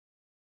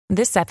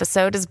This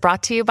episode is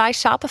brought to you by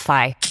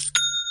Shopify.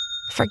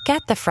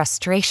 Forget the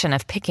frustration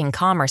of picking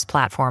commerce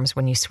platforms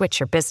when you switch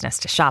your business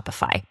to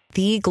Shopify,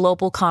 the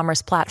global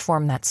commerce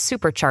platform that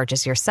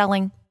supercharges your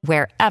selling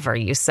wherever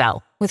you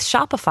sell. With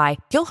Shopify,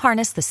 you'll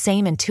harness the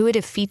same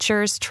intuitive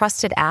features,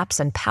 trusted apps,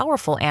 and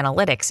powerful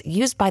analytics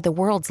used by the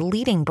world's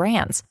leading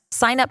brands.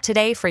 Sign up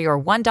today for your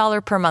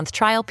 $1 per month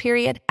trial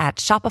period at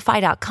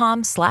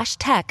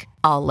shopify.com/tech,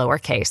 all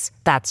lowercase.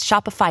 That's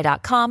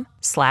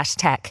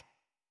shopify.com/tech.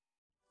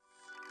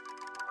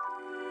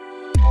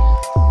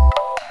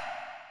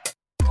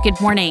 Good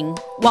morning.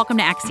 Welcome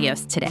to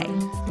Axios Today.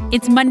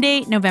 It's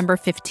Monday, November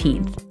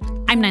 15th.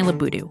 I'm Nyla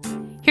Boodoo.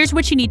 Here's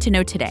what you need to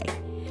know today.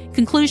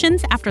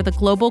 Conclusions after the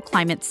Global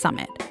Climate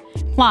Summit,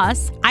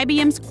 plus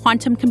IBM's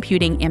quantum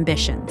computing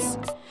ambitions.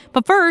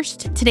 But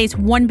first, today's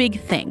one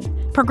big thing.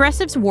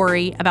 Progressives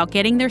worry about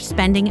getting their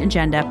spending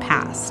agenda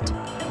passed.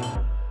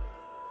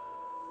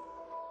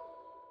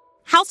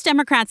 House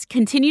Democrats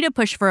continue to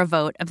push for a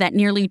vote of that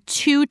nearly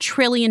 $2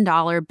 trillion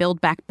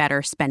Build Back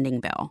Better spending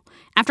bill.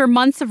 After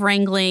months of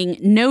wrangling,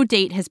 no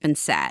date has been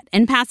set,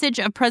 and passage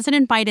of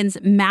President Biden's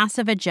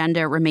massive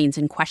agenda remains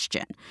in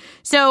question.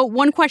 So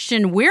one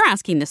question we're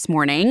asking this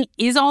morning,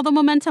 is all the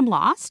momentum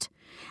lost?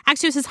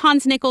 Axios'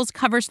 Hans Nichols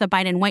covers the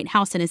Biden White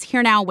House and is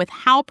here now with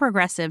how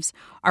progressives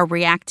are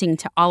reacting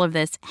to all of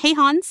this. Hey,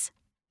 Hans.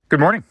 Good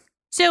morning.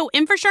 So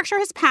infrastructure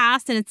has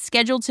passed and it's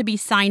scheduled to be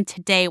signed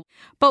today.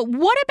 But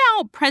what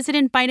about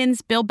President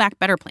Biden's Build Back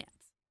Better plans?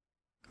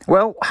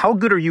 Well, how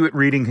good are you at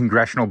reading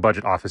Congressional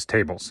Budget Office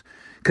tables?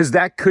 Because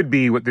that could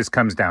be what this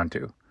comes down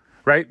to,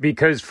 right?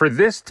 Because for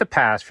this to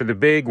pass, for the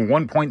big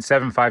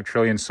 $1.75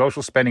 trillion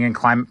social spending and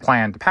climate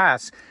plan to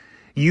pass,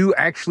 you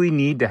actually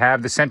need to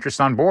have the centrists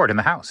on board in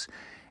the House.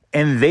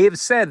 And they've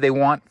said they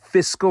want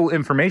fiscal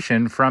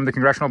information from the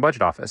Congressional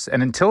Budget Office.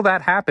 And until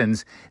that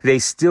happens, they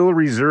still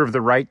reserve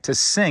the right to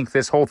sink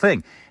this whole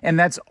thing. And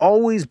that's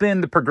always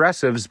been the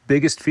progressives'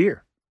 biggest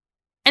fear.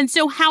 And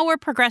so how are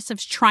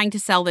progressives trying to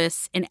sell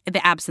this in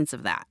the absence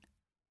of that?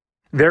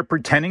 They're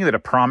pretending that a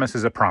promise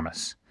is a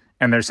promise.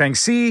 And they're saying,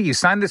 see, you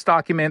signed this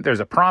document, there's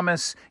a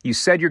promise, you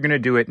said you're going to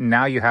do it, and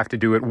now you have to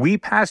do it. We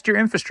passed your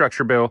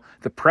infrastructure bill,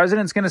 the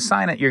president's going to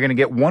sign it, you're going to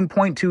get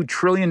 $1.2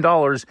 trillion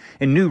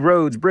in new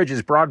roads,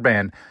 bridges,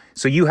 broadband.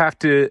 So you have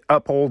to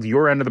uphold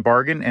your end of the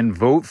bargain and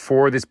vote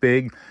for this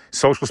big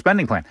social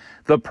spending plan.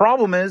 The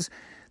problem is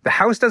the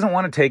House doesn't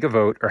want to take a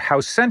vote, or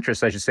House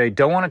centrists, I should say,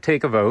 don't want to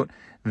take a vote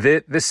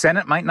that the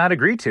Senate might not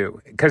agree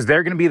to, because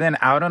they're going to be then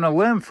out on a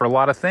limb for a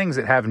lot of things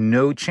that have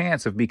no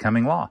chance of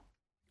becoming law.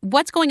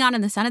 What's going on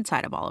the Senate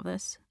side of all of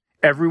this?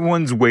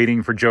 Everyone's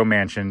waiting for Joe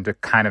Manchin to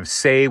kind of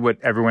say what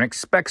everyone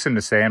expects him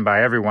to say. And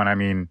by everyone, I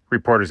mean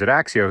reporters at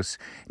Axios,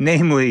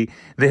 namely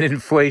that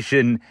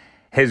inflation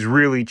has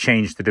really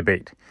changed the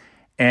debate.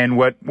 And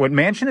what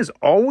Manchin has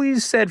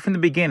always said from the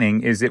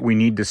beginning is that we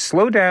need to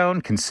slow down,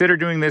 consider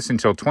doing this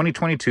until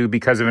 2022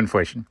 because of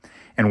inflation.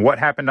 And what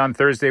happened on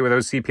Thursday with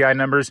those CPI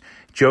numbers?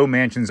 Joe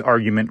Manchin's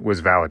argument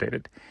was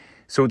validated.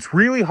 So it's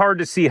really hard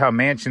to see how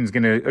Manchin's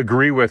going to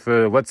agree with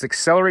let's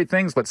accelerate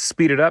things, let's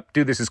speed it up,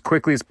 do this as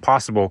quickly as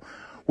possible,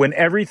 when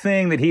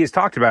everything that he has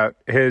talked about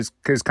has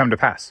come to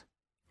pass.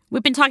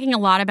 We've been talking a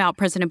lot about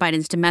President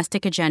Biden's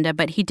domestic agenda,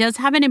 but he does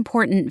have an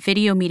important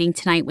video meeting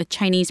tonight with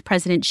Chinese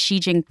President Xi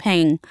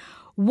Jinping.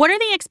 What are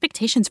the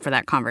expectations for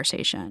that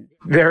conversation?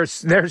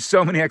 There's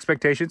so many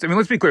expectations. I mean,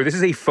 let's be clear. This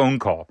is a phone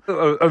call,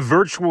 a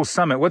virtual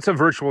summit. What's a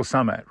virtual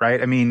summit,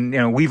 right? I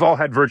mean, we've all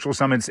had virtual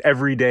summits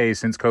every day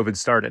since COVID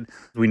started.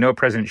 We know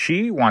President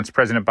Xi wants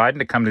President Biden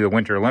to come to the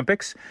Winter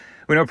Olympics.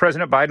 We know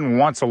President Biden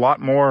wants a lot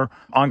more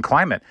on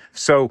climate.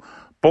 So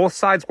both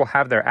sides will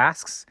have their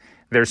asks.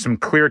 There's some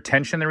clear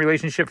tension in the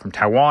relationship, from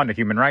Taiwan to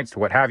human rights to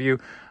what have you.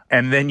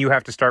 And then you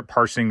have to start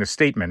parsing the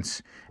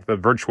statements, the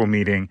virtual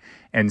meeting,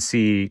 and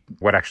see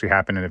what actually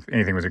happened and if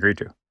anything was agreed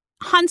to.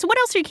 Hans, what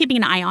else are you keeping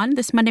an eye on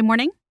this Monday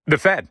morning? The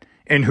Fed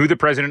and who the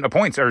president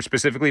appoints, or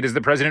specifically, does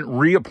the president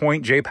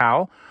reappoint Jay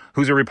Powell,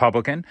 who's a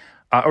Republican,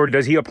 or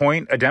does he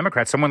appoint a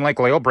Democrat, someone like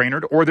Lael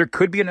Brainerd, or there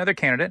could be another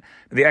candidate?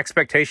 The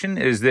expectation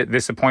is that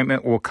this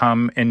appointment will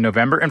come in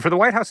November. And for the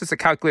White House, it's a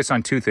calculus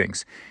on two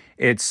things.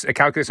 It's a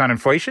calculus on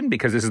inflation,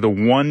 because this is the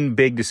one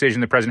big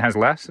decision the president has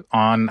left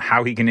on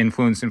how he can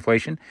influence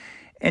inflation.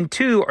 And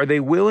two, are they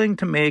willing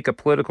to make a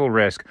political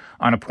risk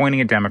on appointing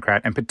a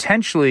Democrat and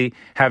potentially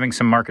having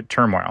some market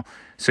turmoil?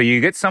 So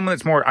you get someone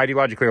that's more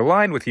ideologically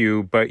aligned with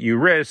you, but you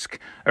risk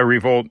a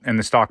revolt in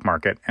the stock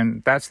market.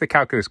 And that's the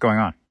calculus going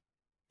on.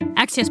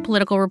 Axios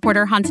political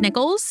reporter Hans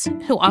Nichols,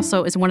 who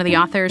also is one of the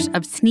authors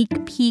of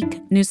Sneak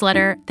Peek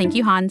newsletter. Thank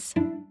you, Hans.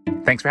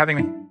 Thanks for having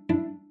me.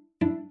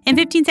 In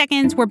 15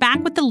 seconds, we're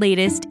back with the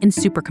latest in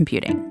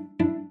supercomputing.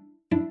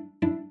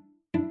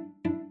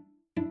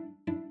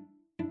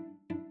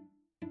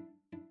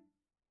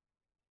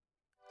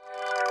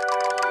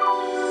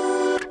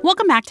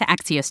 Welcome back to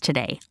Axios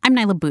Today. I'm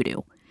Nyla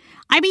Boodoo.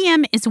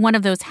 IBM is one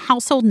of those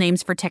household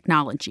names for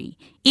technology,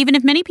 even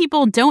if many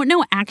people don't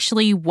know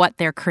actually what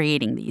they're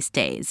creating these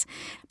days.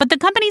 But the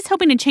company's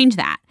hoping to change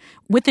that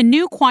with the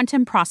new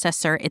quantum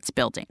processor it's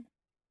building.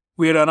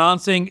 We are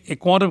announcing a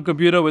quantum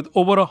computer with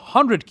over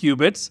 100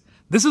 qubits.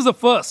 This is a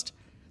first,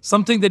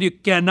 something that you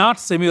cannot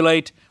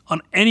simulate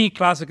on any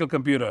classical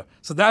computer.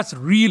 So that's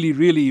really,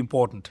 really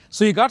important.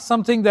 So you got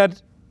something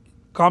that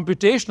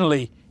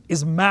computationally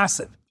is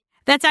massive.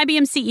 That's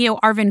IBM CEO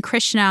Arvind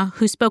Krishna,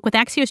 who spoke with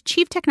Axios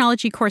chief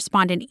technology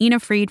correspondent Ina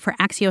Fried for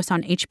Axios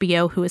on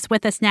HBO, who is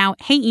with us now.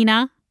 Hey,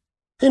 Ina.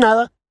 Hey,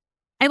 Nyla.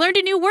 I learned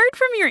a new word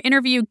from your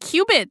interview,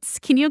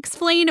 qubits. Can you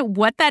explain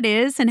what that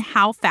is and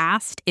how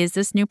fast is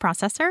this new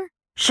processor?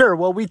 Sure.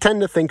 Well, we tend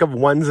to think of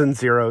ones and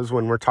zeros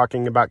when we're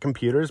talking about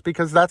computers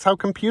because that's how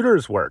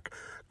computers work.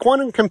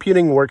 Quantum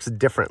computing works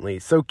differently.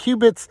 So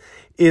qubits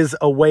is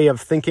a way of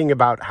thinking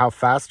about how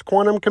fast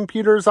quantum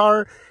computers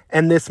are.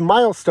 And this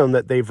milestone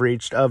that they've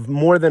reached of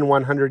more than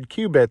 100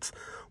 qubits,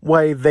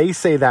 why they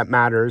say that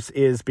matters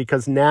is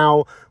because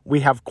now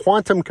we have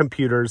quantum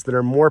computers that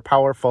are more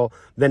powerful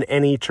than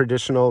any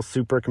traditional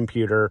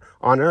supercomputer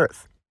on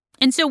Earth.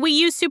 And so we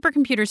use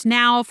supercomputers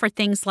now for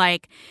things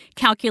like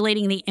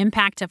calculating the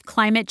impact of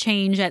climate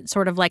change at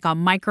sort of like a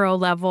micro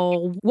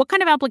level. What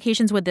kind of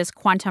applications would this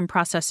quantum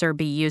processor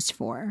be used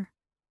for?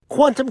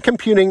 Quantum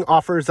computing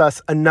offers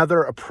us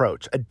another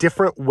approach, a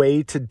different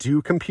way to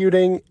do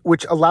computing,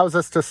 which allows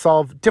us to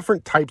solve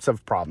different types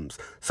of problems.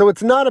 So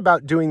it's not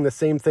about doing the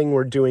same thing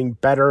we're doing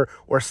better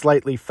or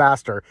slightly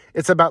faster.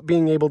 It's about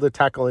being able to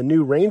tackle a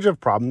new range of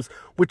problems,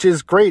 which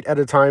is great at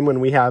a time when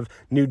we have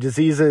new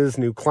diseases,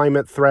 new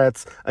climate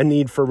threats, a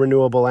need for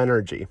renewable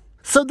energy.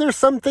 So there's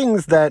some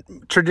things that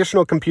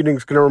traditional computing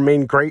is going to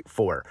remain great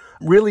for.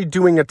 Really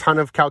doing a ton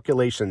of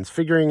calculations,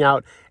 figuring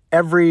out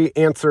every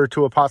answer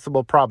to a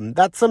possible problem.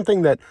 That's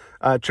something that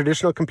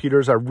traditional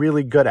computers are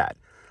really good at.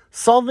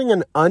 Solving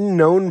an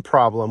unknown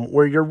problem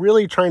where you're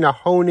really trying to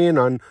hone in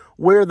on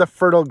where the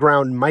fertile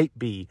ground might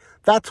be.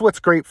 That's what's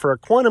great for a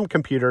quantum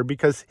computer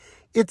because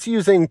it's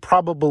using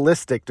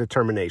probabilistic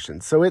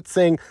determination. So it's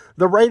saying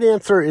the right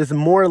answer is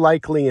more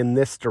likely in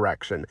this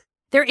direction.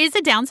 There is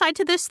a downside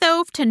to this,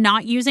 though, to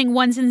not using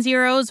ones and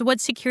zeros. What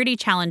security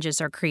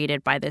challenges are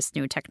created by this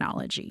new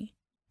technology?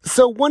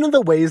 So one of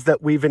the ways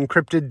that we've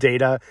encrypted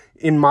data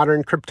in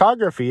modern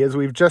cryptography is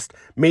we've just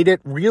made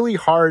it really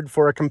hard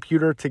for a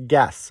computer to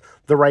guess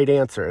the right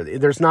answer.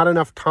 There's not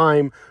enough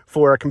time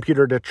for a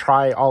computer to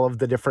try all of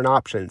the different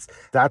options.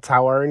 That's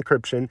how our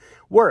encryption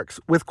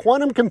works. With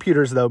quantum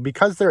computers, though,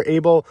 because they're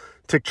able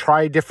to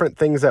try different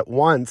things at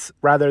once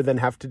rather than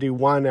have to do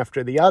one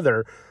after the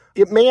other,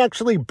 it may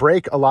actually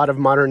break a lot of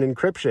modern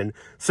encryption.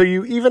 So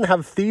you even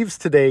have thieves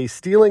today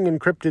stealing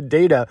encrypted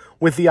data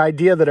with the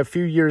idea that a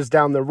few years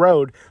down the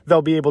road,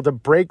 they'll be able to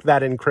break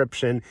that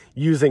encryption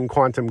using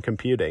quantum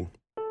computing.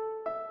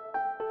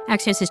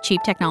 Axios' chief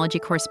technology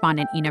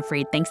correspondent, Ina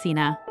Fried. Thanks,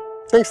 Ina.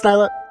 Thanks,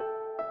 Nyla.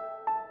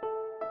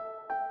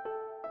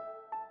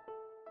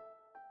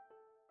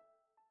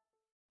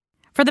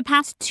 For the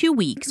past 2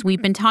 weeks,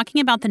 we've been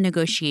talking about the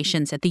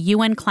negotiations at the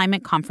UN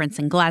Climate Conference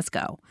in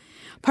Glasgow.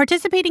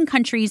 Participating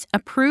countries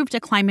approved a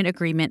climate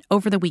agreement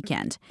over the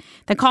weekend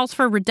that calls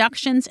for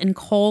reductions in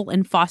coal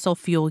and fossil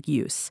fuel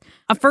use,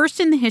 a first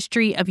in the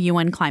history of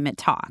UN climate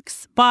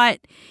talks.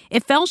 But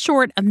it fell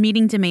short of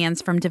meeting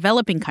demands from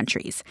developing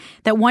countries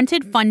that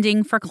wanted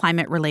funding for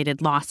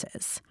climate-related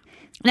losses.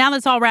 Now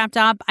that's all wrapped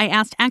up, I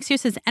asked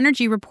Axios'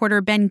 energy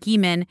reporter Ben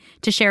Geman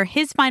to share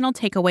his final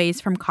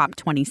takeaways from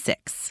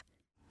COP26.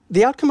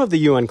 The outcome of the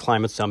UN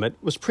Climate Summit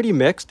was pretty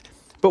mixed,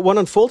 but what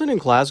unfolded in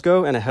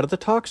Glasgow and ahead of the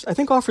talks I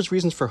think offers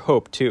reasons for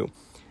hope, too.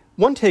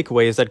 One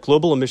takeaway is that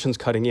global emissions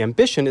cutting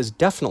ambition is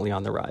definitely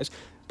on the rise,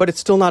 but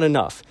it's still not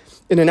enough.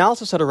 An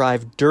analysis that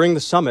arrived during the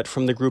summit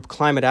from the group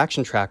Climate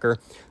Action Tracker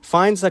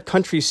finds that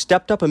countries'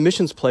 stepped-up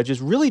emissions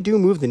pledges really do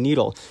move the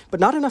needle, but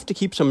not enough to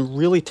keep some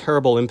really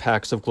terrible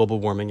impacts of global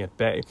warming at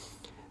bay.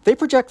 They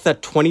project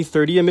that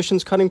 2030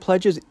 emissions cutting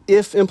pledges,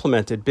 if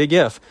implemented, big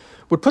if,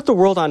 would put the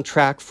world on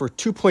track for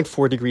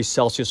 2.4 degrees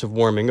Celsius of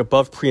warming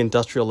above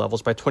pre-industrial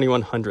levels by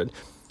 2100.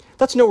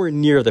 That's nowhere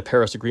near the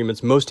Paris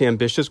Agreement's most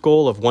ambitious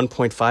goal of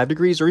 1.5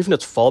 degrees or even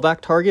its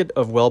fallback target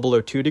of well below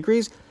 2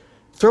 degrees.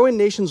 Throw in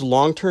nations'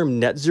 long-term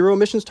net zero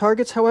emissions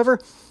targets, however,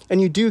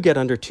 and you do get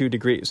under 2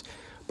 degrees.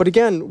 But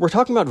again, we're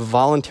talking about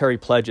voluntary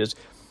pledges.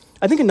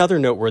 I think another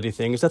noteworthy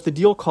thing is that the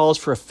deal calls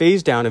for a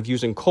phase down of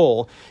using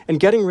coal and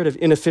getting rid of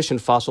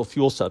inefficient fossil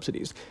fuel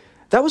subsidies.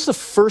 That was the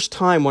first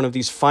time one of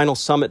these final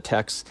summit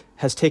texts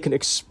has taken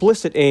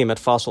explicit aim at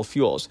fossil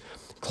fuels.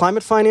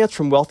 Climate finance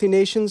from wealthy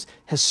nations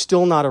has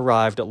still not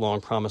arrived at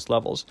long-promised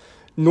levels.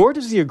 Nor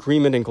does the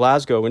agreement in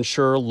Glasgow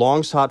ensure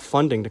long-sought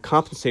funding to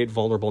compensate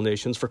vulnerable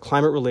nations for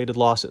climate-related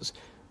losses.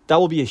 That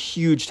will be a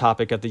huge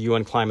topic at the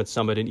UN Climate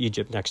Summit in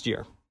Egypt next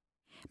year.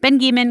 Ben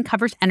Geman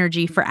covers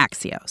energy for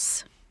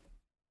Axios.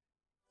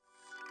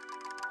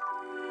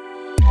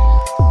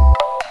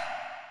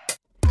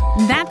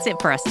 That's it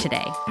for us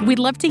today. We'd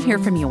love to hear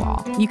from you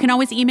all. You can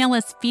always email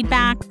us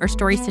feedback or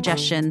story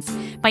suggestions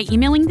by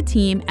emailing the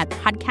team at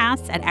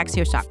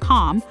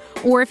podcasts@axios.com.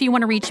 Or if you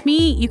want to reach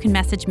me, you can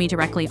message me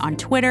directly on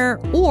Twitter,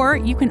 or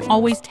you can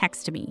always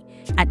text me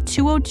at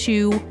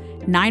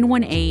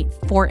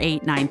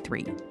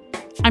 202-918-4893.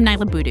 I'm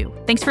Nyla Boodoo.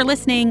 Thanks for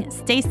listening.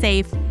 Stay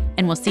safe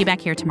and we'll see you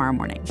back here tomorrow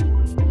morning.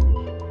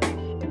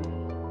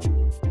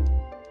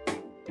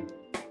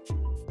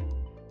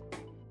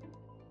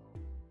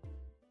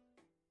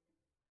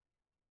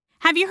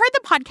 Have you heard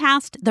the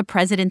podcast, The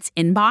President's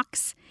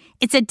Inbox?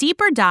 It's a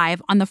deeper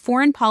dive on the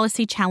foreign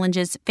policy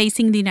challenges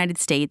facing the United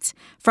States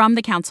from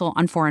the Council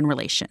on Foreign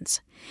Relations.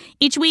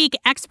 Each week,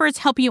 experts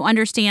help you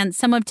understand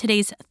some of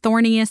today's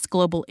thorniest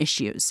global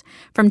issues,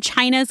 from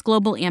China's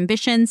global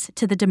ambitions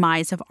to the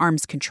demise of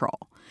arms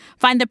control.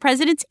 Find The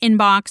President's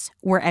Inbox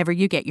wherever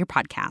you get your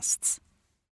podcasts.